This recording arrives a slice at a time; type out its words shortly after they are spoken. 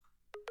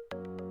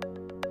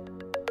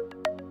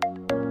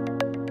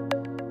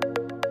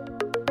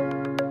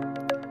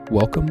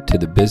Welcome to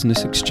the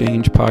Business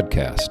Exchange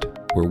Podcast,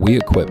 where we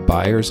equip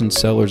buyers and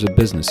sellers of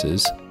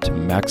businesses to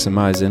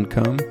maximize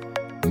income,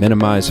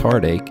 minimize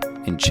heartache,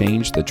 and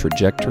change the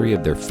trajectory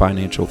of their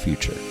financial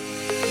future.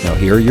 Now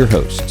here are your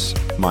hosts,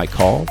 Mike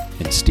Hall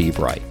and Steve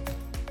Wright.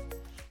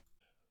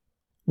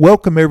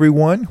 Welcome,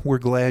 everyone. We're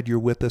glad you're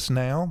with us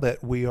now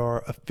that we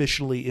are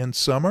officially in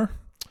summer.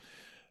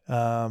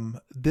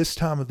 This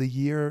time of the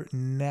year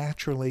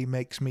naturally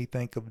makes me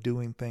think of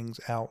doing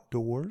things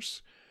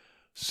outdoors.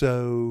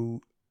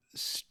 So,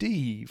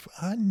 Steve,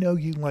 I know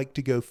you like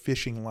to go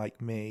fishing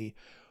like me.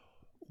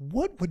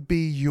 What would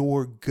be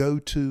your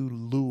go-to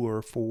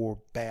lure for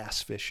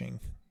bass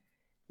fishing?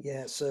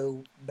 Yeah,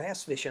 so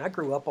bass fishing, I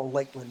grew up on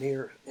Lake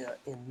Lanier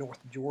in North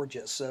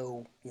Georgia.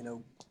 So,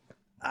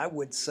 I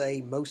would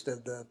say most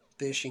of the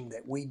fishing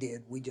that we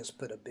did, we just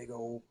put a big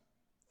old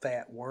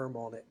fat worm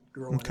on it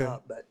growing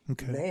up. But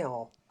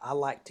now I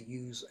like to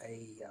use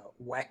a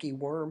wacky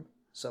worm.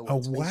 So a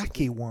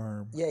wacky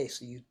worm? Yeah,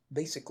 so you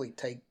basically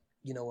take,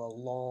 a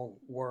long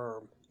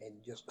worm and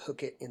just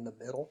hook it in the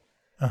middle.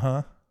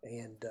 Uh-huh.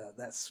 And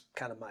that's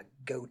kind of my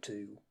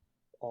go-to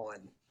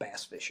on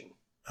bass fishing.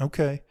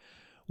 Okay.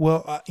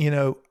 Well,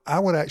 I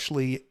would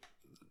actually,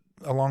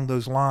 along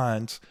those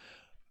lines,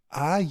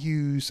 I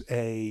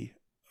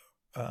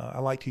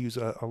like to use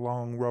a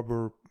long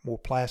rubber or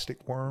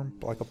plastic worm,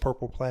 like a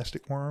purple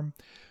plastic worm,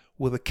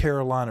 with a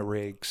Carolina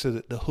rig, so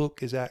that the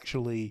hook is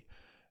actually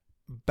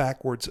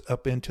backwards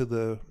up into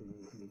the,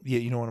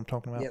 you know what I'm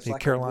talking about? Yeah, it's the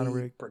like Carolina a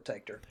weed rig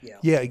protector. Yeah.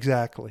 Yeah,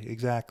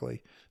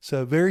 exactly.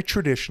 So very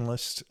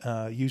traditionalist,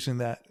 using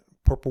that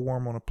purple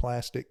worm on a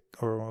plastic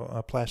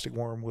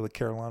worm with a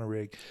Carolina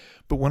rig.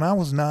 But when I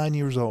was 9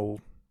 years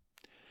old,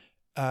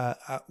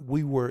 it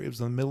was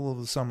in the middle of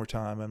the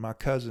summertime, and my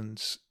cousin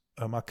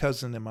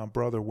and my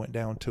brother went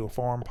down to a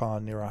farm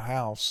pond near our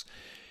house,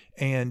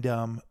 and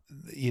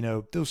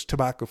those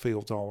tobacco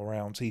fields all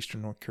around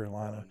eastern North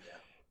Carolina. Oh, yeah.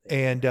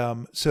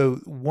 And so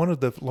one of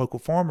the local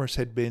farmers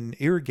had been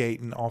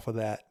irrigating off of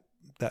that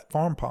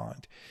farm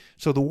pond.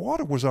 So the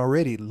water was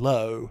already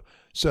low.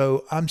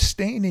 So I'm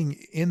standing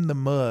in the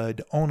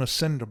mud on a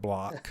cinder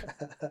block,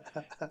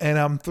 and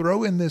I'm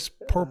throwing this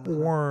purple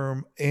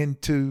worm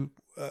into,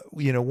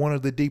 one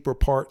of the deeper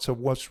parts of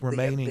what's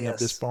remaining of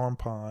this farm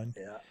pond.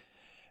 Yeah.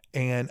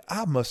 And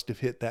I must have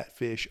hit that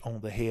fish on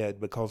the head,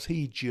 because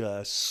he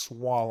just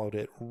swallowed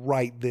it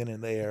right then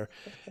and there.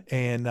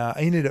 And I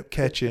ended up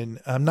catching,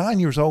 I'm 9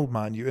 years old,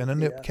 mind you, and I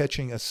ended up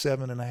catching a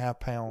 7.5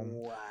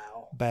 pound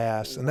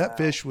bass. And that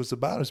fish was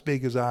about as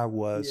big as I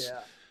was.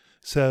 Yeah.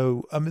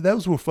 So,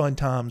 those were fun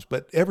times.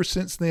 But ever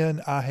since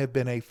then, I have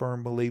been a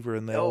firm believer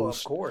in those. Oh,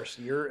 of course.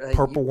 You're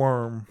purple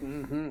worm.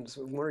 Mm-hmm.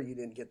 So wonder you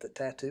didn't get the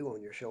tattoo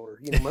on your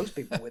shoulder. Most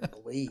people wouldn't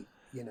believe,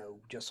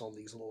 just on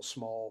these little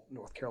small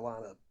North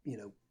Carolina,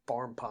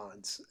 farm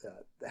ponds,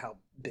 how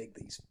big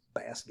these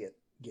bass get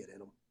in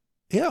them.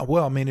 Yeah,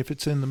 well, if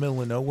it's in the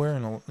middle of nowhere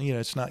and,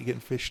 it's not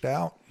getting fished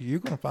out, you're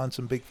going to find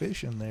some big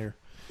fish in there.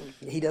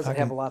 He doesn't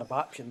have a lot of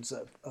options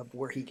of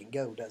where he can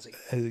go, does he?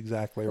 That's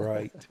exactly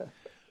right.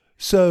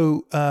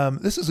 So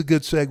this is a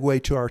good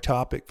segue to our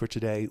topic for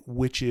today,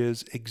 which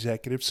is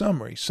executive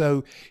summary.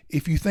 So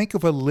if you think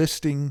of a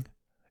listing,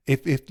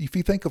 if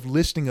you think of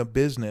listing a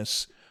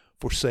business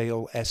for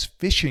sale as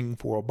fishing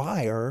for a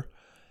buyer,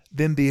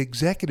 then the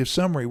executive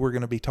summary we're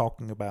going to be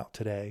talking about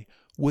today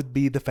would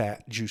be the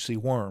fat, juicy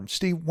worm.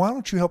 Steve, why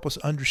don't you help us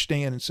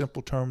understand in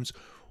simple terms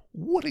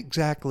what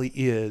exactly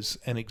is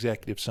an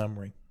executive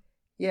summary?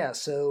 Yeah,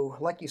 so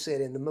like you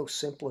said, in the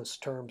most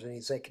simplest terms, an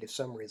executive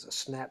summary is a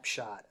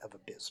snapshot of a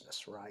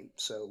business, right?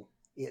 So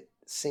it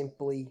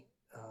simply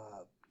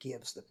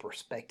gives the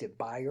prospective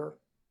buyer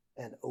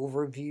an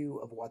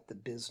overview of what the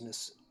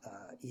business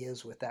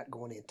is without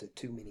going into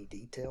too many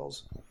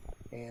details.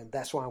 And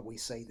that's why we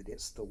say that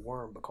it's the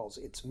worm, because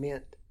it's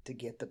meant to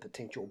get the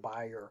potential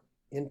buyer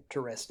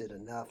interested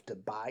enough to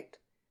bite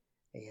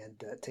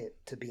and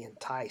to be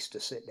enticed to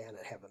sit down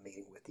and have a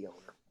meeting with the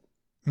owner.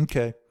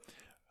 Okay.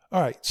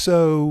 All right.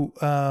 So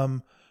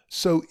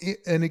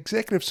an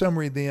executive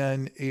summary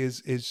then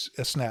is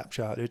a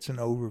snapshot. It's an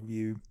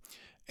overview,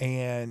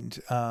 and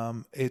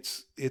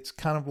it's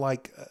kind of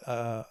like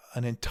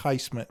an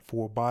enticement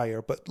for a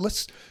buyer. But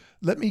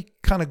let me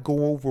kind of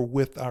go over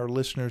with our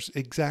listeners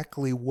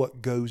exactly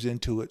what goes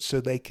into it, so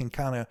they can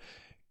kind of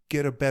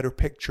get a better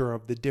picture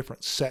of the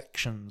different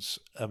sections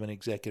of an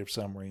executive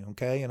summary.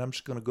 Okay. And I'm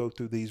just going to go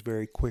through these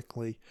very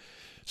quickly.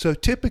 So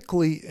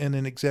typically in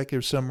an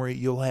executive summary,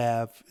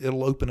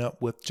 it'll open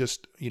up with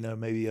just,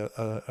 maybe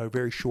a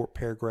very short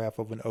paragraph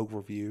of an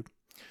overview.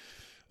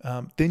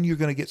 Then you're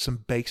going to get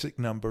some basic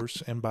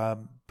numbers. And by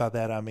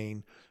that, I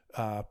mean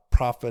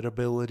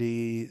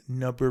profitability,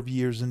 number of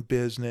years in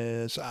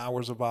business,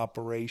 hours of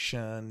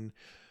operation,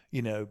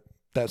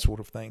 that sort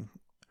of thing.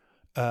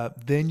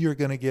 Then you're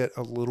going to get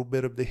a little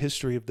bit of the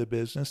history of the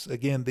business.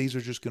 Again, these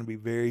are just going to be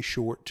very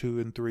short,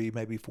 2 and 3,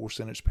 maybe 4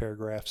 sentence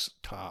paragraphs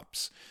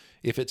tops,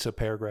 if it's a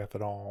paragraph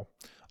at all.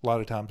 A lot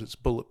of times it's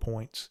bullet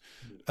points.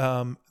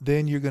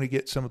 Then you're going to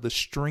get some of the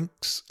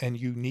strengths and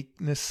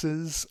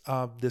uniquenesses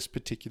of this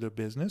particular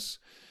business.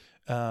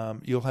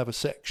 You'll have a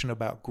section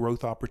about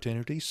growth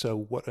opportunities, so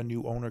what a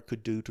new owner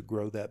could do to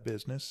grow that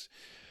business.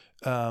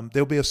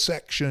 There'll be a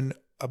section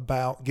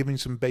about giving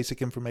some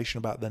basic information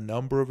about the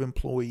number of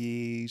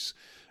employees,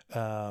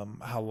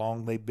 how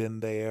long they've been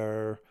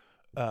there,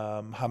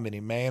 how many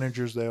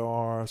managers there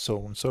are, so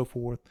on and so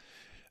forth.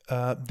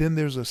 Then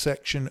there's a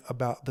section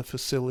about the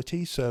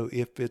facility. So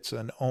if it's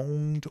an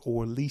owned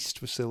or leased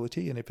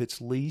facility, and if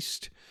it's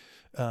leased,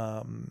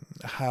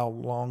 how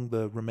long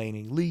the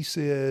remaining lease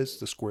is,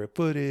 the square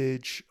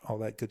footage, all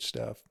that good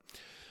stuff.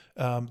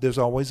 There's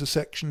always a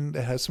section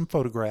that has some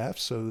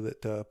photographs so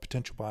that the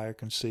potential buyer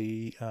can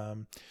see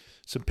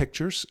some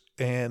pictures.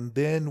 And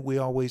then we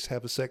always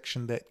have a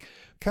section that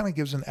kind of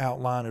gives an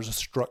outline as a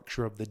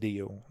structure of the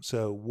deal.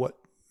 So what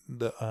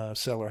the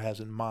seller has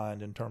in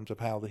mind in terms of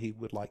how he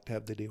would like to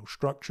have the deal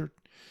structured.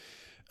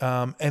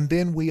 And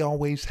then we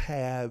always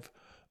have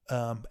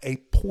a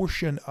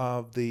portion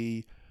of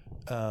the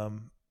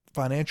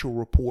financial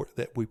report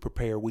that we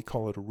prepare. We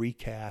call it a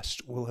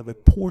recast. We'll have a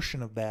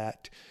portion of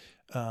that,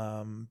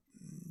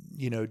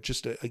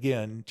 just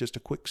a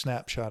quick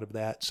snapshot of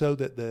that so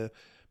that the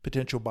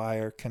potential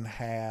buyer can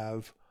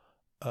have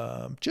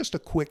just a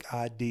quick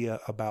idea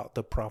about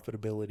the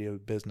profitability of a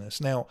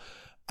business. Now,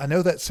 I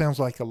know that sounds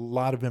like a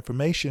lot of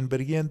information,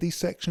 but again, these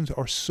sections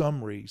are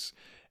summaries,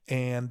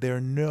 and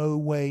they're no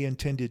way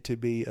intended to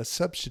be a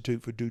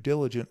substitute for due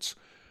diligence,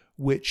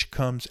 which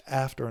comes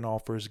after an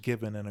offer is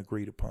given and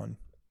agreed upon.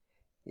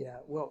 Yeah,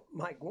 well,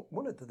 Mike,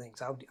 one of the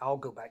things I'll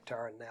go back to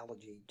our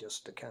analogy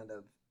just to kind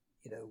of,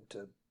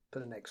 to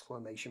put an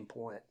exclamation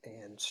point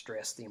and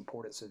stress the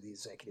importance of the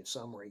executive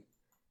summary.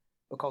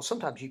 Because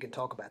sometimes you can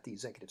talk about the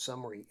executive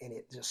summary and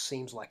it just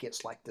seems like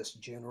it's like this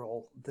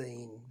general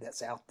thing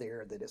that's out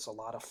there, that it's a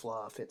lot of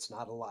fluff. It's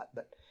not a lot.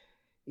 But,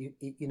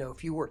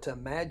 if you were to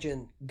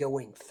imagine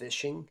going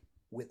fishing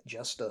with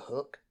just a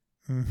hook.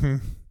 Mm-hmm.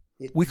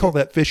 We call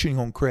that fishing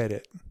on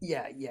credit.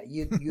 Yeah.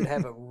 You'd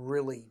have a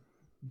really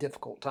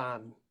difficult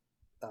time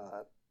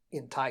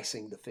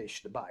enticing the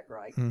fish to bite,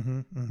 right? Mm-hmm,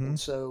 mm-hmm. And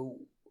so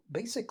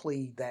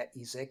basically that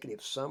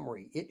executive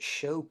summary, it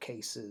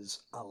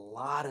showcases a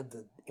lot of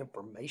the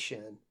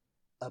information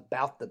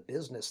about the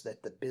business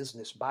that the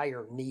business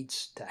buyer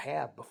needs to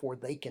have before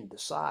they can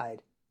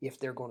decide if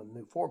they're going to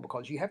move forward.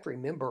 Because you have to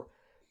remember,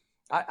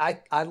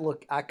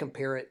 I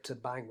compare it to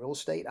buying real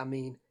estate. I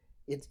mean,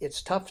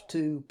 it's tough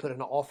to put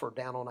an offer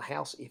down on a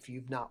house if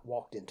you've not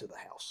walked into the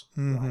house,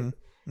 mm-hmm, right?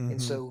 Mm-hmm.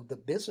 And so the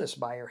business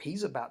buyer,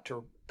 he's about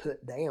to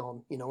put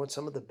down, in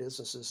some of the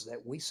businesses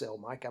that we sell,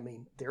 Mike, I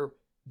mean, they're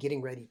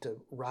getting ready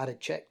to write a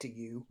check to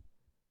you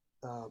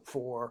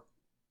for,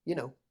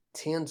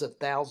 tens of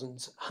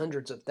thousands,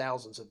 hundreds of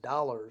thousands of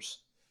dollars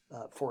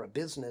for a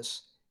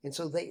business. And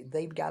so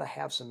they've got to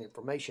have some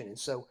information. And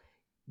so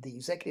the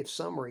executive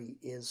summary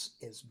is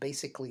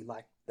basically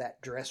like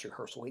that dress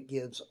rehearsal. It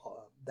gives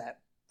that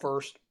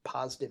first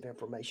positive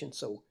information.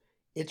 So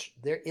it's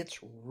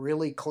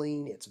really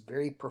clean. It's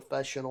very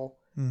professional.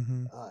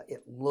 Mm-hmm.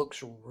 It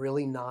looks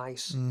really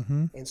nice.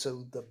 Mm-hmm. And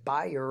so the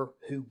buyer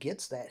who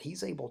gets that,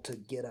 he's able to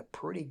get a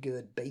pretty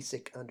good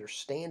basic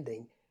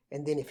understanding.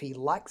 And then if he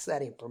likes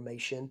that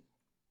information,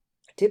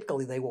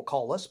 typically they will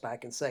call us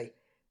back and say,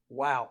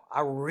 wow,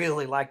 I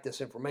really like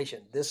this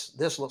information.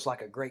 This looks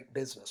like a great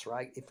business,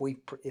 right?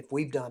 If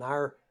we've done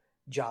our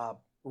job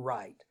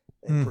right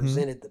and mm-hmm.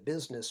 presented the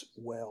business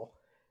well,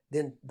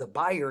 then the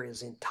buyer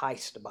is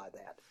enticed by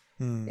that.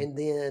 Mm. And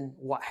then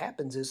what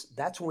happens is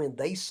that's when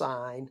they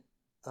sign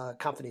a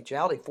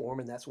confidentiality form,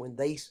 and that's when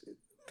they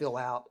fill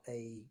out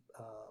a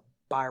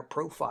buyer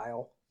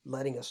profile,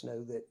 letting us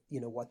know that,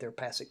 what their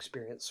past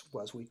experience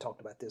was. We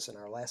talked about this in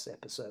our last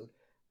episode,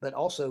 but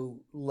also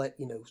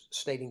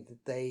stating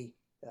that they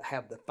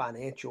have the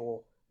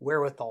financial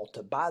wherewithal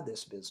to buy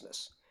this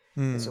business.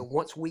 Mm. And so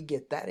once we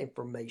get that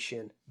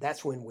information,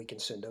 that's when we can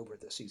send over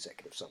this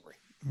executive summary.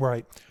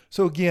 Right.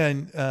 So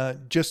again,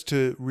 just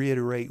to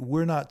reiterate,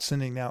 we're not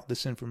sending out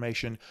this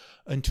information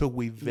until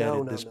we've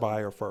vetted this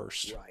buyer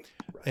first. Right.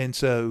 And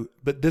so,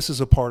 but this is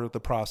a part of the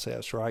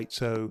process, right?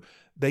 So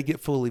they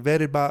get fully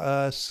vetted by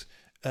us.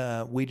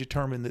 We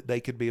determine that they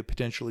could be a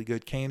potentially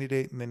good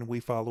candidate, and then we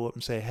follow up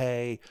and say,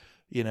 hey,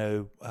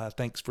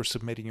 thanks for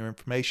submitting your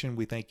information.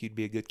 We think you'd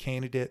be a good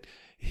candidate.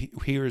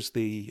 Here's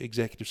the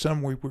executive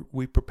summary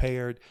we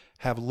prepared.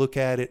 Have a look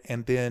at it,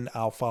 and then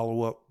I'll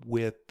follow up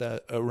with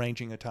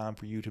arranging a time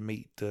for you to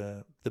meet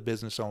the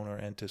business owner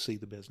and to see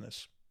the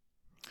business.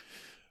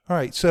 All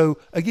right. So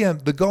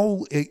again, the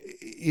goal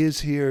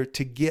is here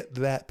to get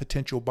that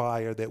potential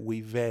buyer that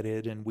we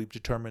vetted and we've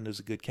determined is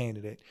a good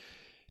candidate,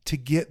 to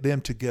get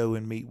them to go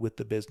and meet with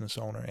the business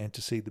owner and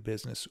to see the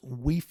business.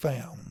 We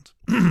found,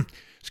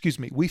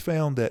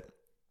 that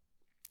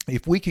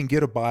if we can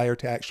get a buyer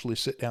to actually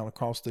sit down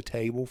across the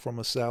table from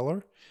a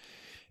seller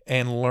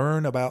and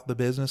learn about the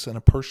business in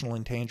a personal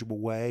and tangible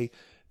way,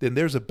 then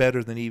there's a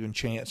better than even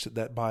chance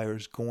that buyer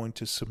is going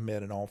to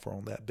submit an offer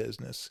on that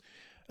business.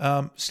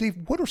 Steve,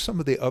 what are some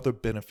of the other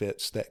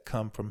benefits that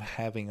come from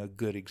having a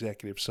good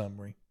executive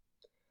summary?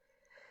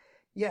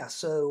 Yeah,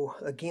 so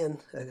again,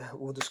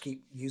 we'll just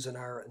keep using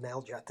our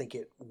analogy. I think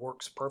it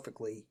works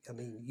perfectly. I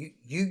mean,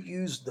 you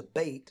use the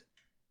bait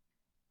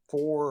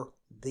for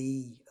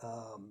the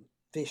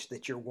fish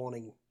that you're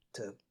wanting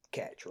to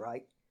catch,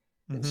 right?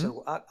 And Mm-hmm.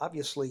 so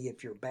obviously,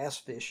 if you're bass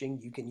fishing,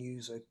 you can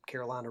use a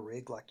Carolina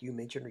rig like you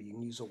mentioned, or you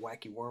can use a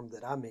wacky worm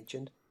that I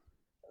mentioned.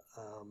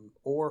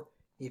 Or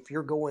if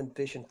you're going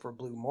fishing for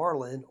blue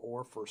marlin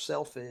or for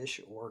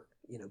sailfish or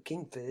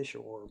kingfish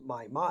or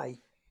mai,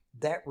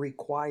 that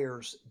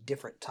requires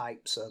different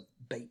types of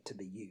bait to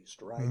be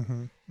used, right?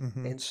 Mm-hmm.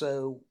 Mm-hmm. And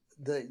so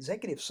the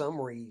executive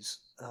summaries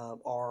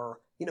are,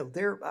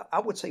 they're, I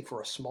would say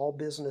for a small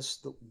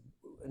business,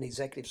 an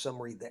executive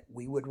summary that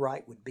we would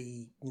write would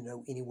be,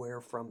 anywhere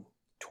from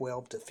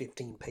 12 to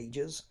 15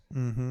 pages.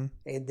 Mm-hmm.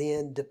 And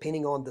then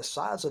depending on the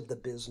size of the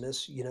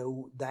business,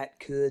 that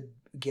could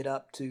get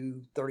up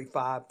to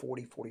 35,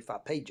 40,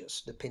 45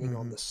 pages, depending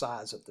on Mm-hmm. the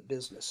size of the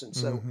business. And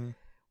so Mm-hmm.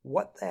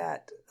 what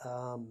that,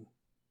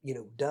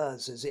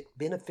 does is it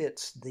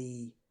benefits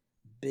the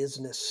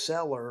business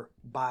seller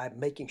by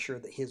making sure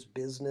that his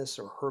business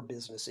or her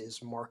business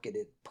is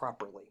marketed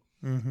properly.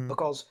 Mm-hmm.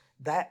 Because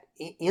that,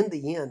 in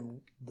the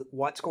end,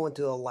 what's going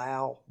to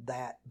allow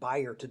that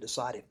buyer to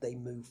decide if they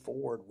move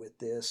forward with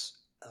this,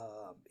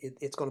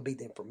 it's going to be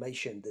the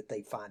information that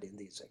they find in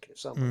the executive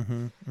summary.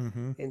 Mm-hmm.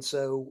 Mm-hmm. And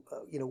so,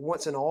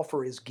 once an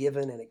offer is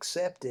given and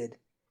accepted,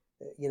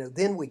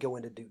 then we go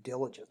into due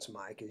diligence,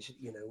 Mike. As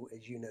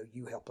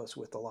you help us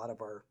with a lot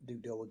of our due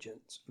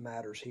diligence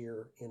matters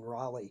here in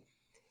Raleigh.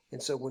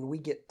 And so when we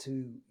get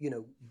to,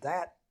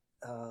 that,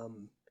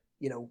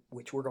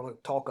 which we're going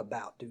to talk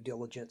about due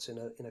diligence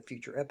in a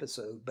future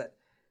episode, but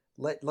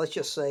let's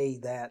just say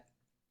that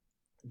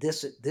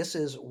this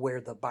is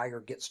where the buyer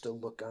gets to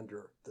look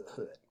under the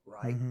hood,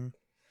 right? Mm-hmm.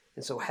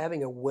 And so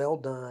having a well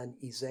done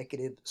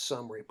executive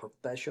summary,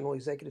 professional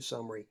executive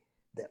summary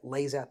that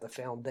lays out the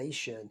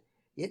foundation,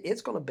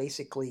 it's going to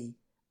basically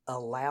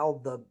allow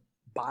the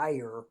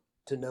buyer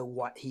to know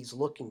what he's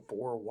looking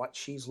for, what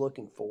she's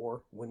looking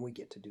for when we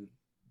get to do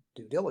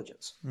due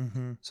diligence.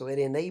 Mm-hmm. So it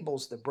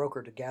enables the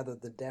broker to gather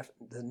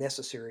the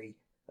necessary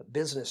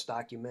business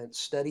documents,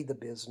 study the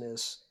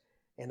business,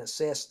 and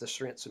assess the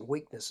strengths and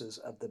weaknesses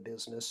of the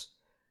business.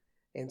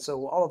 And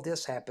so all of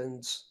this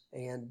happens,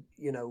 and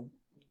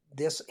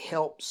this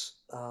helps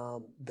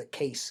the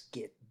case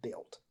get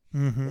built.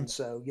 Mm-hmm. And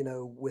so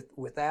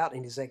without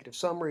an executive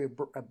summary,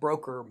 a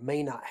broker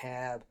may not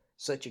have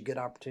such a good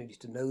opportunity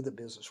to know the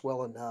business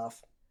well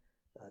enough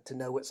to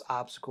know its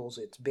obstacles,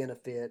 its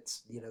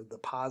benefits, the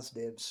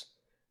positives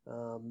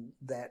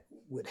that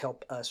would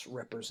help us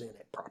represent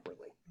it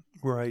properly.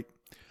 Right.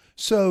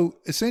 So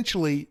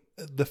essentially,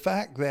 the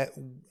fact that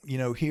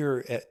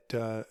here at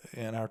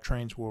in our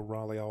Trainsworld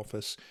Raleigh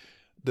office,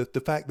 the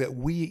fact that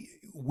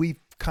we've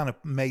kind of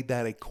made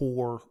that a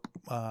core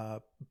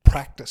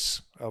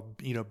practice of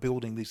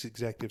building these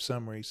executive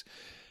summaries,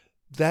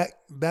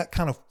 that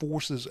kind of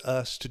forces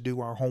us to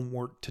do our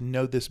homework, to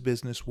know this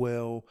business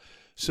well,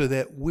 so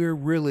that we're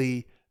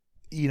really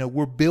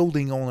we're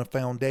building on a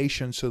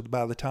foundation. So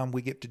by the time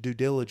we get to due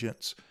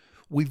diligence,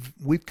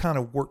 we've kind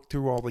of worked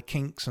through all the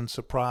kinks and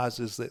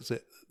surprises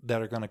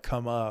that are going to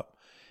come up,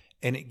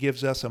 and it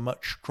gives us a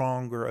much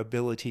stronger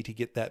ability to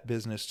get that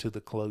business to the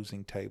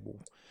closing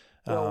table.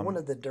 Well, one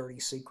of the dirty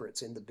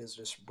secrets in the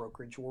business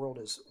brokerage world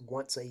is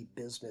once a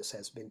business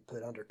has been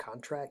put under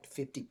contract,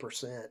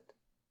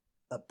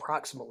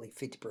 approximately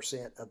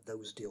 50% of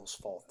those deals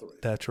fall through.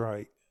 That's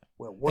right.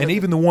 Well, and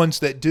even the ones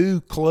that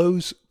do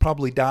close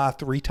probably die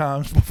 3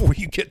 times before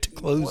you get to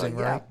closing,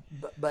 right?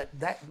 But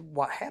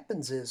what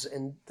happens is,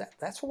 and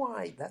that's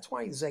why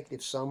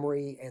executive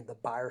summary and the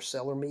buyer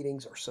seller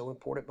meetings are so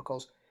important,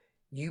 because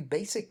you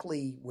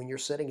basically, when you're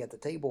sitting at the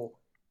table,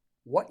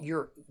 what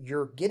you're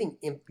getting,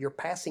 you're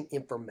passing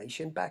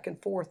information back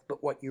and forth,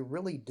 but what you're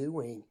really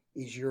doing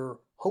is you're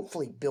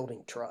hopefully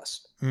building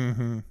trust.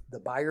 Mm-hmm. The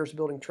buyer's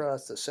building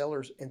trust, the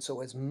sellers, and so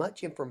as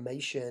much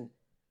information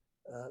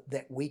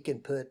that we can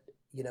put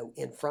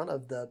in front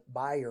of the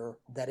buyer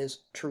that is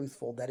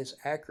truthful, that is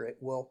accurate.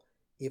 Well,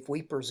 if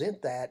we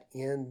present that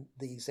in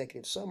the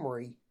executive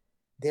summary,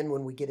 then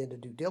when we get into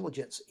due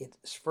diligence,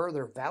 it's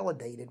further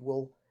validated.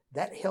 Well,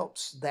 that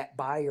helps that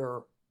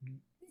buyer,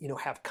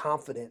 have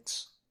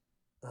confidence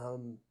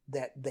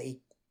that they,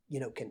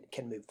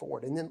 can move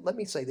forward. And then let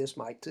me say this,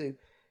 Mike, too.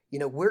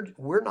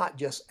 We're not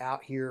just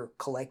out here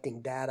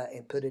collecting data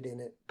and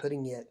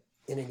putting it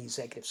in an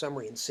executive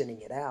summary and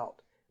sending it out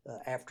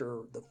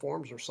after the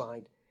forms are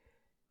signed.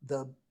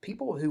 The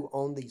people who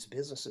own these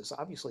businesses,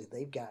 obviously,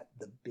 they've got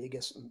the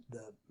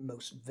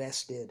most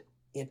vested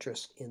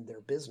interest in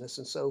their business.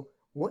 And so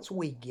once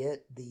we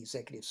get the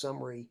executive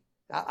summary,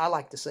 I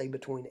like to say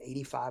between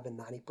 85 and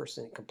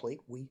 90% complete,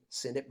 we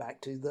send it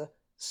back to the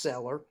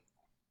seller,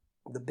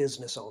 the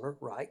business owner,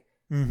 right?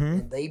 Mm-hmm.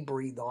 And they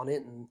breathe on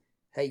it. And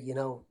hey,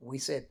 we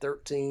said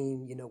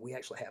 13, we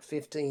actually have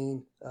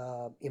 15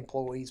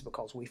 employees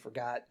because we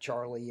forgot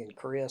Charlie and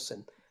Chris.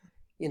 And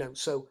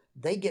so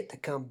they get to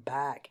come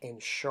back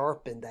and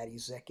sharpen that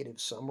executive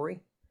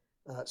summary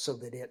so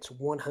that it's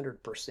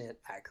 100%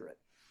 accurate.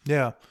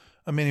 Yeah.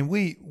 I mean, and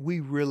we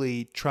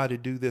really try to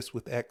do this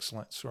with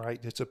excellence,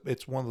 right?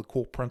 It's one of the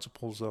core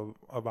principles of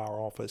our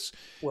office.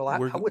 Well,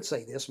 We're I would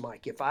say this,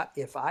 Mike. If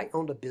I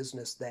owned a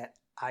business that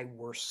I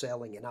were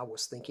selling and I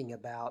was thinking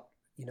about,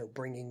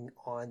 bringing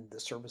on the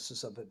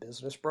services of a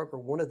business broker,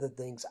 one of the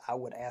things I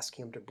would ask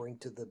him to bring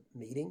to the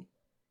meeting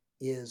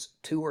is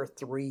 2 or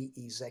 3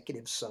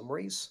 executive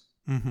summaries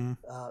hmm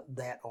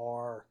that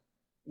are,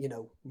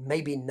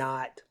 maybe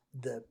not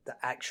the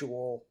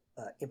actual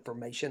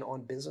information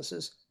on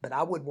businesses, but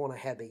I would want to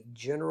have a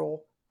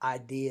general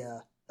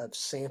idea of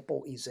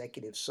sample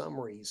executive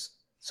summaries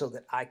so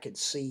that I could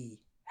see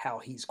how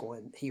he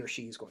or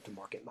she is going to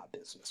market my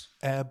business.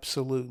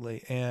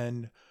 absolutely,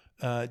 and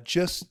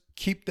just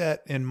keep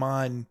that in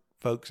mind,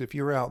 folks. If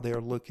you're out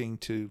there looking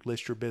to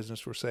list your business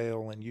for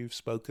sale and you've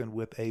spoken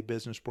with a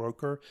business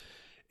broker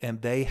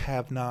and they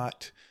have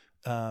not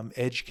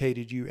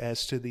educated you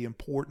as to the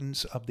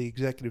importance of the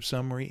executive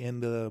summary in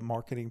the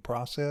marketing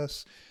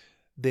process,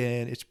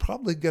 then it's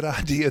probably a good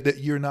idea that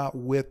you're not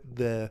with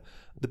the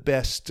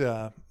best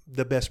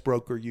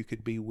broker you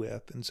could be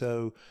with. And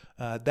so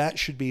that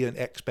should be an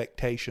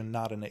expectation,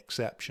 not an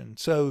exception.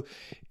 So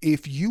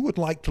if you would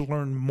like to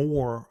learn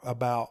more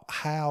about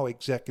how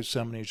executive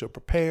summaries are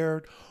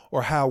prepared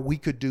or how we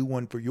could do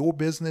one for your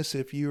business,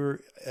 if you're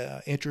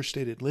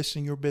interested in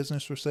listing your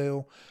business for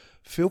sale,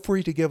 feel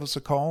free to give us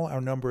a call.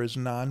 Our number is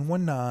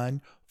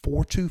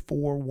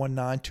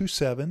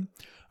 919-424-1927.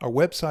 Our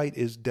website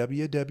is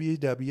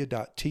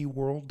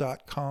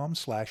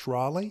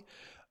www.tworld.com/Raleigh,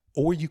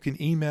 or you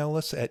can email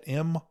us at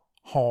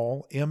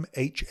mhall,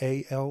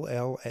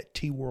 MHALL,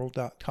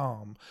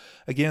 @tworld.com.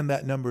 Again,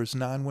 that number is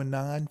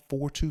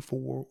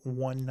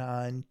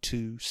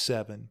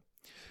 919-424-1927.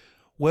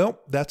 Well,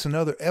 that's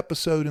another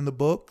episode in the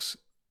books.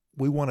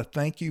 We want to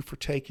thank you for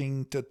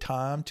taking the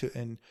time to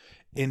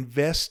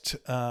invest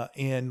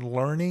in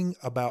learning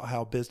about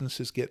how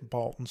businesses get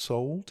bought and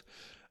sold.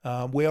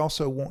 We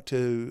also want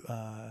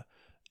to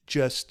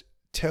just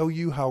tell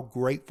you how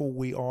grateful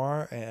we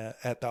are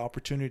at the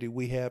opportunity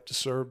we have to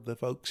serve the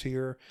folks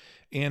here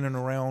in and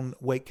around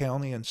Wake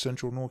County and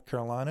Central North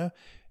Carolina.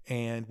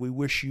 And we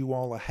wish you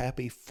all a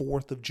happy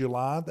 4th of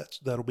July.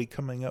 That'll be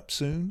coming up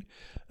soon.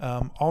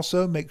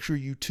 Also, make sure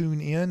you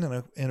tune in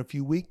a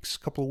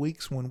couple of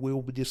weeks, when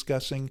we'll be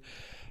discussing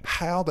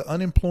how the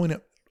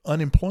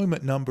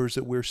unemployment numbers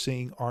that we're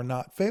seeing are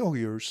not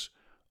failures,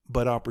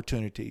 but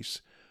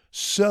opportunities.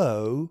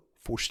 So,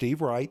 for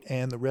Steve Wright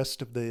and the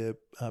rest of the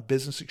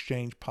Business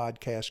Exchange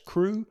podcast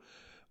crew,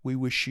 we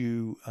wish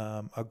you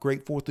a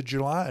great 4th of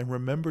July, and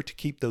remember to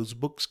keep those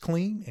books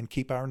clean and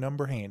keep our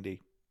number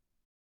handy.